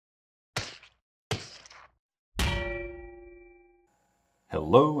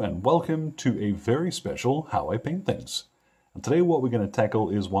Hello and welcome to a very special How I Paint Things. And today what we're going to tackle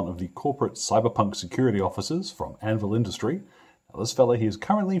is one of the corporate cyberpunk security officers from Anvil Industry. Now this fella here is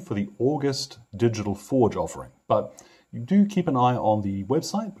currently for the August Digital Forge offering, but you do keep an eye on the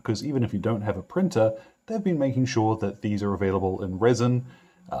website because even if you don't have a printer, they've been making sure that these are available in resin.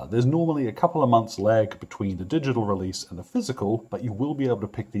 There's normally a couple of months lag between the digital release and the physical, but you will be able to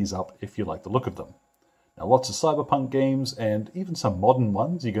pick these up if you like the look of them. Now, lots of cyberpunk games and even some modern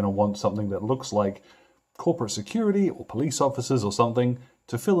ones, you're going to want something that looks like corporate security or police officers or something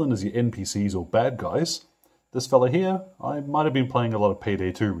to fill in as your NPCs or bad guys. This fella here, I might have been playing a lot of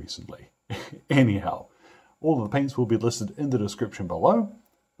Payday 2 recently. Anyhow, all of the paints will be listed in the description below.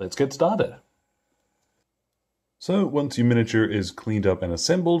 Let's get started. So once your miniature is cleaned up and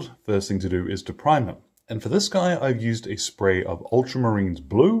assembled, first thing to do is to prime him. And for this guy, I've used a spray of Ultramarine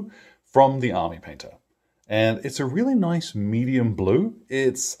blue from the Army Painter. And it's a really nice medium blue.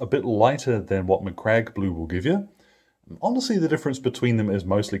 It's a bit lighter than what McCrag blue will give you. Honestly, the difference between them is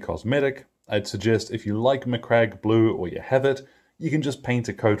mostly cosmetic. I'd suggest if you like McCrag blue or you have it, you can just paint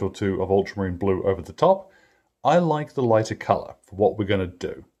a coat or two of ultramarine blue over the top. I like the lighter color for what we're going to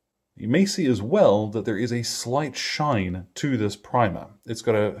do. You may see as well that there is a slight shine to this primer. It's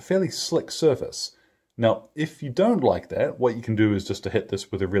got a fairly slick surface. Now, if you don't like that, what you can do is just to hit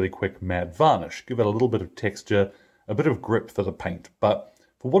this with a really quick matte varnish. Give it a little bit of texture, a bit of grip for the paint. But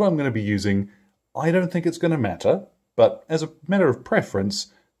for what I'm going to be using, I don't think it's going to matter. But as a matter of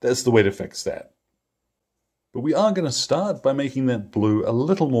preference, that's the way to fix that. But we are going to start by making that blue a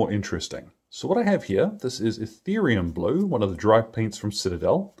little more interesting. So what I have here, this is Etherium Blue, one of the dry paints from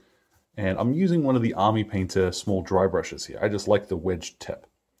Citadel. And I'm using one of the Army Painter small dry brushes here. I just like the wedge tip.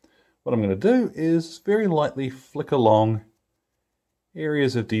 What I'm going to do is very lightly flick along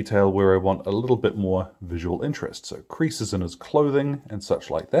areas of detail where I want a little bit more visual interest. So creases in his clothing and such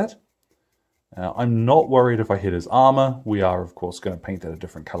like that. I'm not worried if I hit his armor. We are, of course, going to paint that a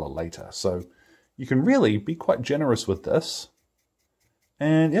different color later. So you can really be quite generous with this.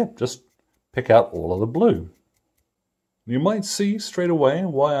 And yeah, just pick out all of the blue. You might see straight away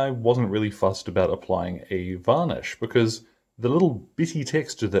why I wasn't really fussed about applying a varnish, because the little bitty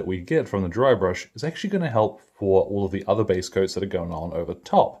texture that we get from the dry brush is actually going to help for all of the other base coats that are going on over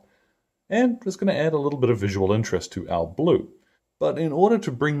top. And it's going to add a little bit of visual interest to our blue. But in order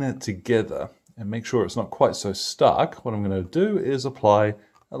to bring that together and make sure it's not quite so stark, what I'm going to do is apply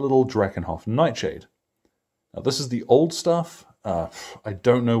a little Drakenhof Nightshade. Now this is the old stuff. I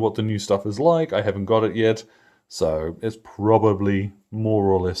don't know what the new stuff is like. I haven't got it yet. So it's probably more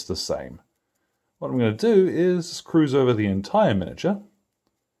or less the same. What I'm going to do is cruise over the entire miniature.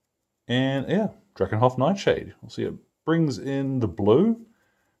 And yeah, Drakenhof Nightshade. You'll see it brings in the blue,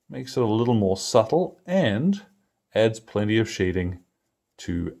 makes it a little more subtle, and adds plenty of shading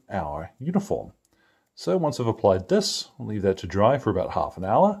to our uniform. So once I've applied this, I'll leave that to dry for about half an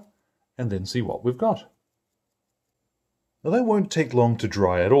hour, and then see what we've got. Now that won't take long to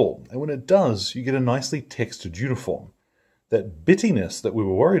dry at all, and when it does, you get a nicely textured uniform. That bittiness that we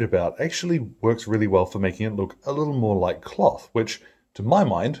were worried about actually works really well for making it look a little more like cloth, which, to my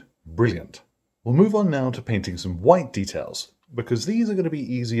mind, brilliant. We'll move on now to painting some white details, because these are going to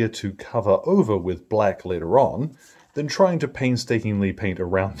be easier to cover over with black later on than trying to painstakingly paint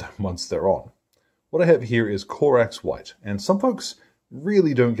around them once they're on. What I have here is Corax White, and some folks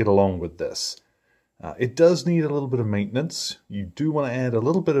really don't get along with this. It does need a little bit of maintenance. You do want to add a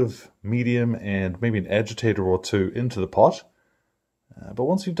little bit of medium and maybe an agitator or two into the pot. But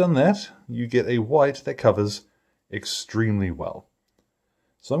once you've done that, you get a white that covers extremely well.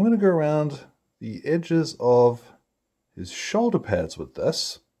 So I'm going to go around the edges of his shoulder pads with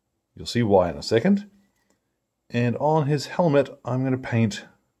this. You'll see why in a second. And on his helmet, I'm going to paint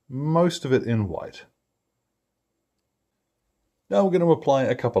most of it in white. Now we're going to apply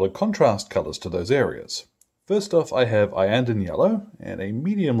a couple of contrast colors to those areas. First off, I have Iandin Yellow and a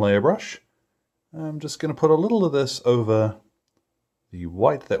medium layer brush. I'm just going to put a little of this over the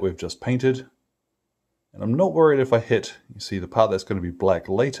white that we've just painted. And I'm not worried if I hit, you see, the part that's going to be black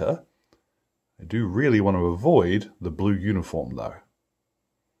later. I do really want to avoid the blue uniform though.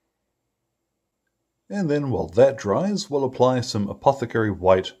 And then while that dries, we'll apply some Apothecary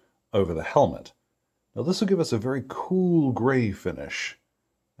White over the helmet. Now this will give us a very cool grey finish,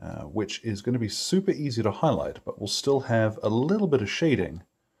 which is going to be super easy to highlight, but we'll still have a little bit of shading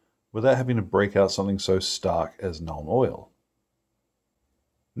without having to break out something so stark as Nuln Oil.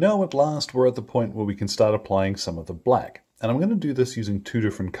 Now at last we're at the point where we can start applying some of the black, and I'm going to do this using two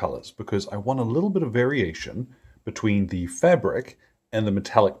different colors because I want a little bit of variation between the fabric and the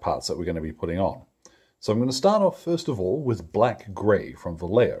metallic parts that we're going to be putting on. So I'm going to start off first of all with Black Grey from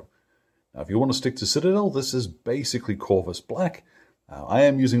Vallejo. Now if you want to stick to Citadel, this is basically Corvus Black. I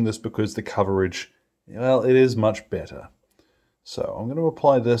am using this because the coverage, well, it is much better. So I'm going to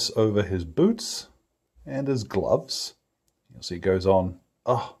apply this over his boots and his gloves. You'll see it goes on.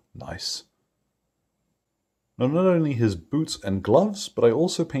 Oh, nice. Now not only his boots and gloves, but I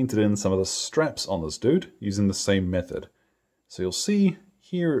also painted in some of the straps on this dude using the same method. So you'll see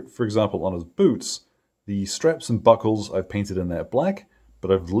here, for example, on his boots, the straps and buckles I've painted in that black,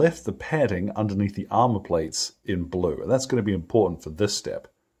 but I've left the padding underneath the armor plates in blue, and that's going to be important for this step.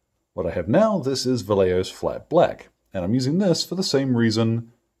 What I have now, this is Vallejo's Flat Black, and I'm using this for the same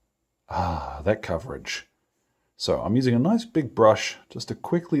reason. That coverage. So I'm using a nice big brush just to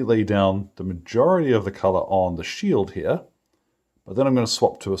quickly lay down the majority of the color on the shield here, but then I'm going to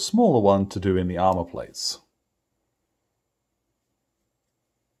swap to a smaller one to do in the armor plates.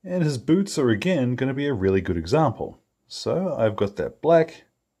 And his boots are again going to be a really good example. So I've got that black,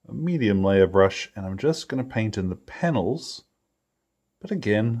 a medium layer brush, and I'm just going to paint in the panels, but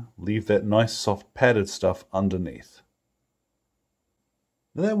again, leave that nice soft padded stuff underneath.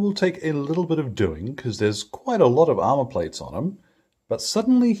 Now that will take a little bit of doing because there's quite a lot of armor plates on him, but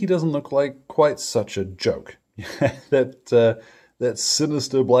suddenly he doesn't look like quite such a joke. That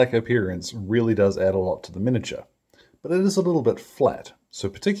sinister black appearance really does add a lot to the miniature, but it is a little bit flat. So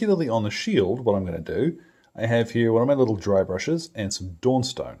particularly on the shield, what I'm going to do, I have here one of my little dry brushes and some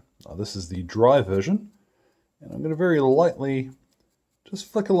Dawnstone. Now this is the dry version, and I'm going to very lightly just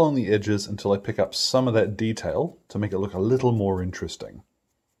flick along the edges until I pick up some of that detail to make it look a little more interesting.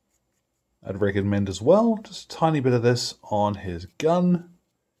 I'd recommend as well just a tiny bit of this on his gun.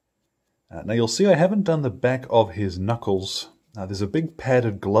 Now you'll see I haven't done the back of his knuckles. Now there's a big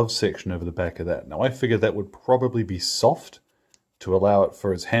padded glove section over the back of that. Now I figured that would probably be soft to allow it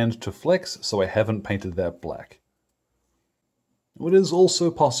for his hand to flex, so I haven't painted that black. It is also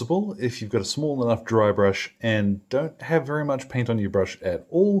possible, if you've got a small enough dry brush and don't have very much paint on your brush at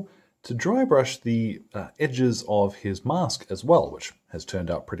all, to dry brush the edges of his mask as well, which has turned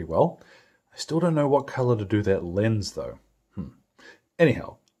out pretty well. I still don't know what color to do that lens though.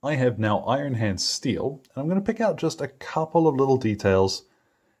 Anyhow, I have now Iron Hand Steel, and I'm going to pick out just a couple of little details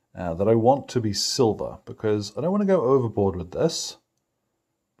that I want to be silver, because I don't want to go overboard with this,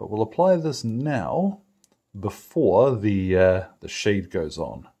 but we'll apply this now before the shade goes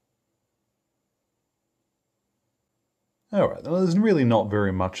on. Alright, there's really not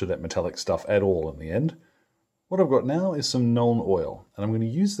very much of that metallic stuff at all in the end. What I've got now is some Nuln Oil, and I'm going to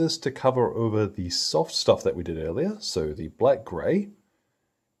use this to cover over the soft stuff that we did earlier, so the black grey,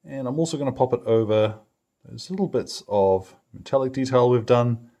 and I'm also going to pop it over those little bits of metallic detail we've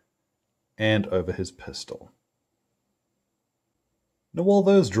done, and over his pistol. Now while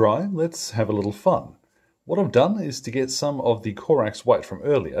those dry, let's have a little fun. What I've done is to get some of the Corax white from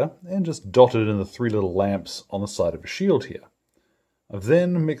earlier and just dotted in the three little lamps on the side of a shield here. I've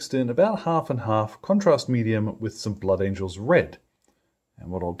then mixed in about half and half contrast medium with some Blood Angels red. And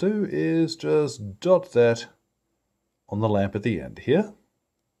what I'll do is just dot that on the lamp at the end here.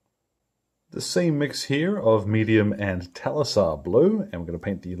 The same mix here of medium and Talisar blue, and we're going to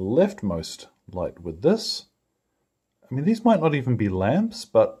paint the leftmost light with this. I mean, these might not even be lamps,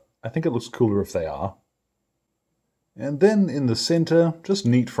 but I think it looks cooler if they are. And then in the center, just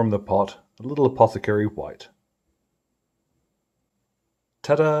neat from the pot, a little apothecary white.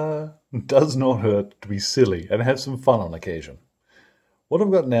 Ta-da! Does not hurt to be silly and have some fun on occasion. What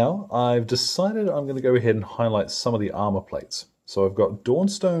I've got now, I've decided I'm going to go ahead and highlight some of the armor plates. So I've got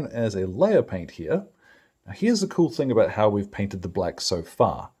Dawnstone as a layer paint here. Now here's the cool thing about how we've painted the black so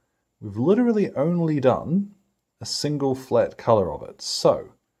far. We've literally only done a single flat color of it. So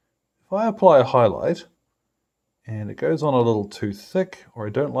if I apply a highlight and it goes on a little too thick, or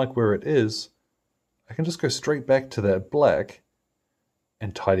I don't like where it is, I can just go straight back to that black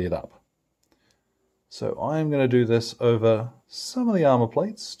and tidy it up. So I'm going to do this over some of the armor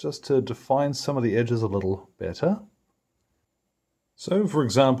plates just to define some of the edges a little better. So for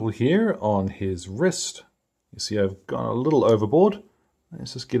example here on his wrist, you see I've gone a little overboard.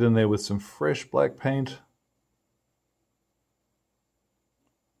 Let's just get in there with some fresh black paint.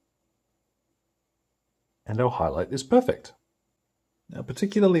 And our highlight is perfect. Now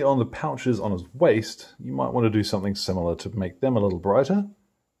particularly on the pouches on his waist, you might want to do something similar to make them a little brighter.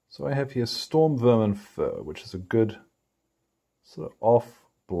 So I have here Storm Vermin Fur, which is a good sort of off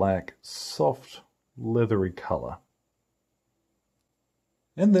black, soft, leathery color.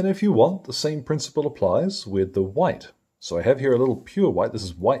 And then if you want, the same principle applies with the white. So I have here a little pure white. This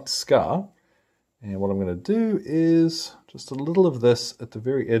is White Scar. And what I'm going to do is just a little of this at the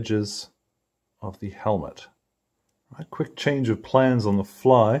very edges of the helmet. A quick change of plans on the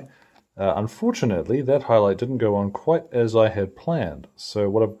fly. Unfortunately, that highlight didn't go on quite as I had planned. So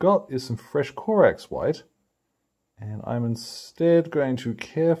what I've got is some fresh Corax white, and I'm instead going to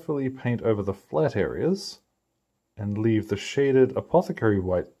carefully paint over the flat areas and leave the shaded apothecary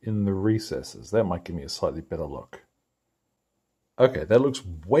white in the recesses. That might give me a slightly better look. Okay, that looks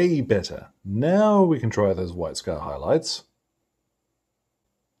way better. Now we can try those white scar highlights.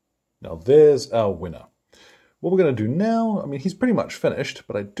 Now there's our winner. What we're going to do now, I mean, he's pretty much finished,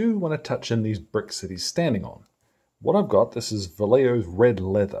 but I do want to touch in these bricks that he's standing on. What I've got, this is Vallejo's red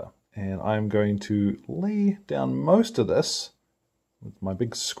leather, and I'm going to lay down most of this with my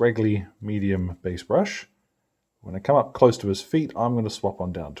big scraggly medium base brush. When I come up close to his feet, I'm going to swap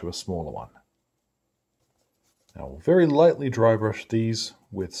on down to a smaller one. Now we'll very lightly dry brush these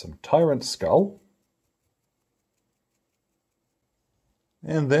with some Tyrant Skull.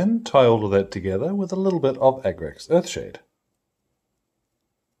 And then tie all of that together with a little bit of Agrax Earthshade.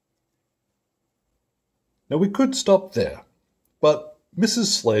 Now we could stop there, but Mrs.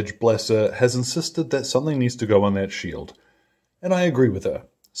 Sledge, bless her, has insisted that something needs to go on that shield, and I agree with her.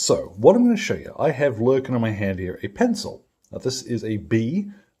 So, what I'm going to show you, I have lurking on my hand here a pencil. Now this is a B.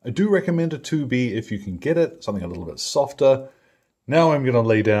 I do recommend a 2B if you can get it, something a little bit softer. Now I'm going to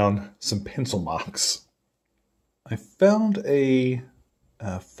lay down some pencil marks. I found a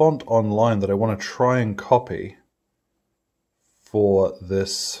font online that I want to try and copy for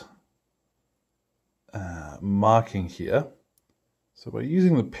this marking here. So by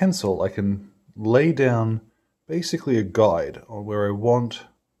using the pencil, I can lay down basically a guide on where I want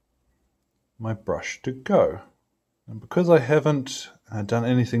my brush to go. And because I haven't done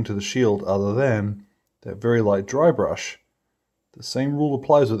anything to the shield other than that very light dry brush, the same rule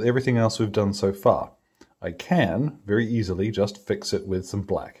applies with everything else we've done so far. I can very easily just fix it with some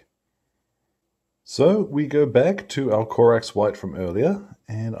black. So we go back to our Corax white from earlier,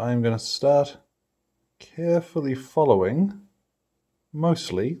 and I'm going to start carefully following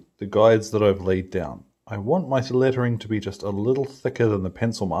mostly the guides that I've laid down. I want my lettering to be just a little thicker than the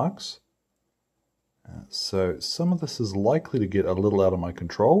pencil marks. So some of this is likely to get a little out of my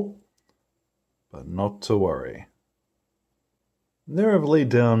control, but not to worry. There I've laid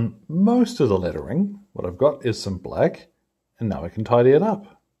down most of the lettering. What I've got is some black, and now I can tidy it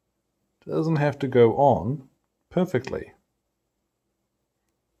up. It doesn't have to go on perfectly.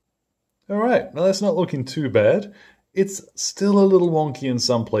 Alright, now that's not looking too bad. It's still a little wonky in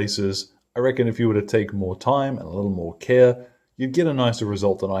some places. I reckon if you were to take more time and a little more care, you'd get a nicer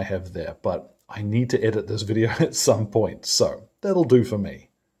result than I have there, but I need to edit this video at some point, so that'll do for me.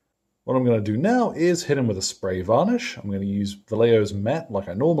 What I'm going to do now is hit him with a spray varnish. I'm going to use Vallejo's matte like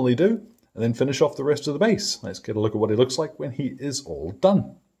I normally do, and then finish off the rest of the base. Let's get a look at what he looks like when he is all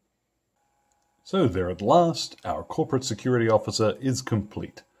done. So there at last, our corporate security officer is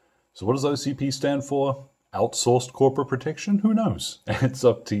complete. So what does OCP stand for? Outsourced corporate protection? Who knows? It's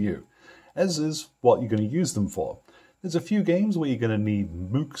up to you. As is what you're going to use them for. There's a few games where you're going to need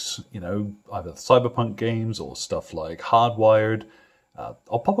mooks, either Cyberpunk games or stuff like Hardwired.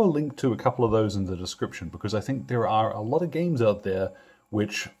 I'll pop a link to a couple of those in the description because I think there are a lot of games out there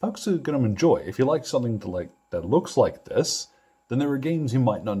which folks are going to enjoy. If you like something that looks like this, then there are games you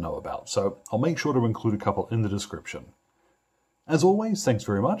might not know about. So I'll make sure to include a couple in the description. As always, thanks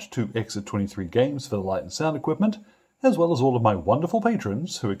very much to Exit 23 Games for the light and sound equipment, as well as all of my wonderful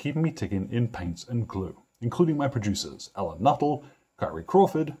patrons who are keeping me ticking in paints and glue, including my producers, Alan Nuttall, Kyrie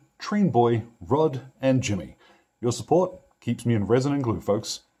Crawford, Trainboy, Rod, and Jimmy. Your support keeps me in resin and glue,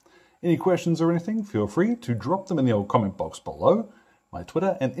 folks. Any questions or anything, feel free to drop them in the old comment box below. My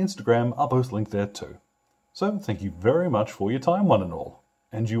Twitter and Instagram are both linked there too. So thank you very much for your time, one and all,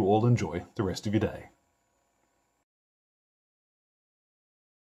 and you all enjoy the rest of your day.